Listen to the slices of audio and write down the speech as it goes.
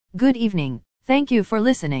Good evening. Thank you for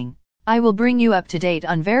listening. I will bring you up to date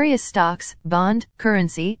on various stocks, bond,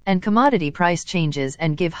 currency, and commodity price changes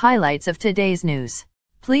and give highlights of today's news.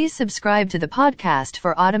 Please subscribe to the podcast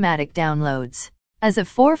for automatic downloads. As of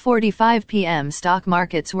 4:45 p.m., stock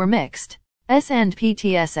markets were mixed. S&P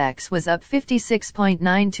TSX was up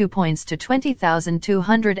 56.92 points to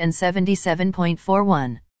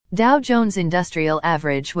 20,277.41. Dow Jones Industrial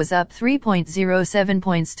Average was up 3.07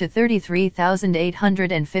 points to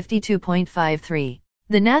 33,852.53.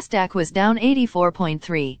 The Nasdaq was down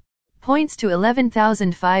 84.3 points to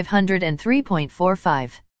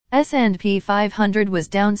 11,503.45. S&P 500 was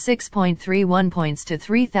down 6.31 points to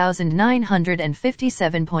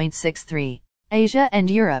 3,957.63. Asia and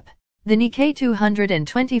Europe. The Nikkei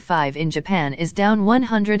 225 in Japan is down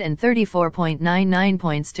 134.99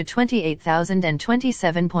 points to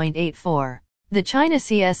 28,027.84. The China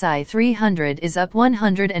CSI 300 is up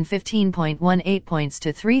 115.18 points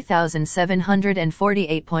to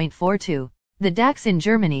 3,748.42. The DAX in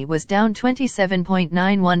Germany was down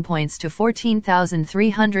 27.91 points to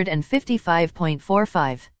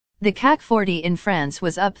 14,355.45. The CAC 40 in France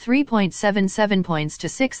was up 3.77 points to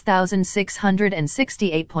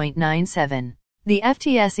 6,668.97. The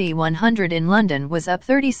FTSE 100 in London was up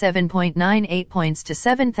 37.98 points to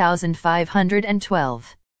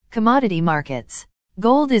 7,512. Commodity markets.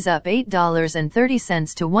 Gold is up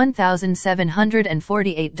 $8.30 to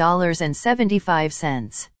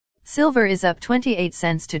 $1,748.75. Silver is up 28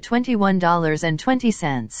 cents to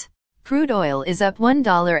 $21.20. Crude oil is up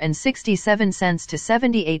 $1.67 to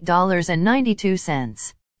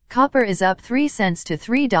 $78.92. Copper is up 3 cents to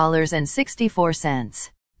 $3.64.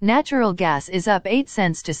 Natural gas is up 8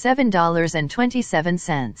 cents to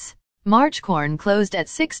 $7.27. March corn closed at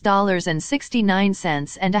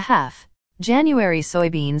 $6.69 and a half. January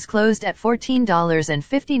soybeans closed at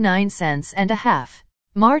 $14.59 and a half.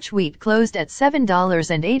 March wheat closed at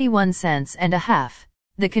 $7.81 and a half.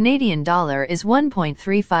 The Canadian dollar is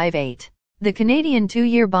 1.358. The Canadian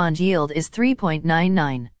 2-year bond yield is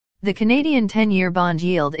 3.99. The Canadian 10-year bond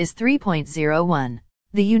yield is 3.01.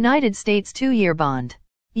 The United States 2-year bond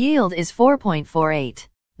yield is 4.48.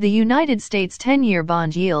 The United States 10-year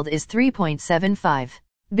bond yield is 3.75.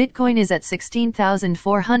 Bitcoin is at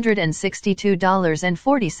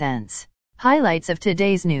 $16,462.40. Highlights of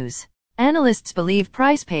today's news. Analysts believe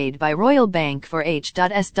price paid by Royal Bank for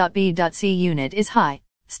H.S.B.C unit is high.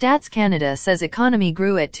 Stats Canada says economy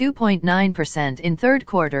grew at 2.9% in third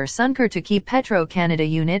quarter. Suncor to keep Petro-Canada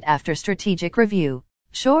unit after strategic review.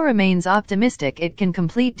 Shaw remains optimistic it can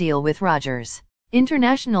complete deal with Rogers.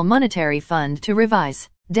 International Monetary Fund to revise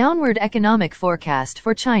downward economic forecast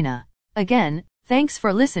for China. Again, thanks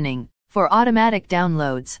for listening. For automatic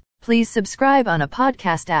downloads, please subscribe on a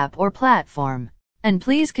podcast app or platform. And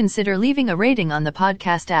please consider leaving a rating on the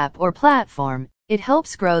podcast app or platform. It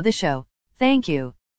helps grow the show. Thank you.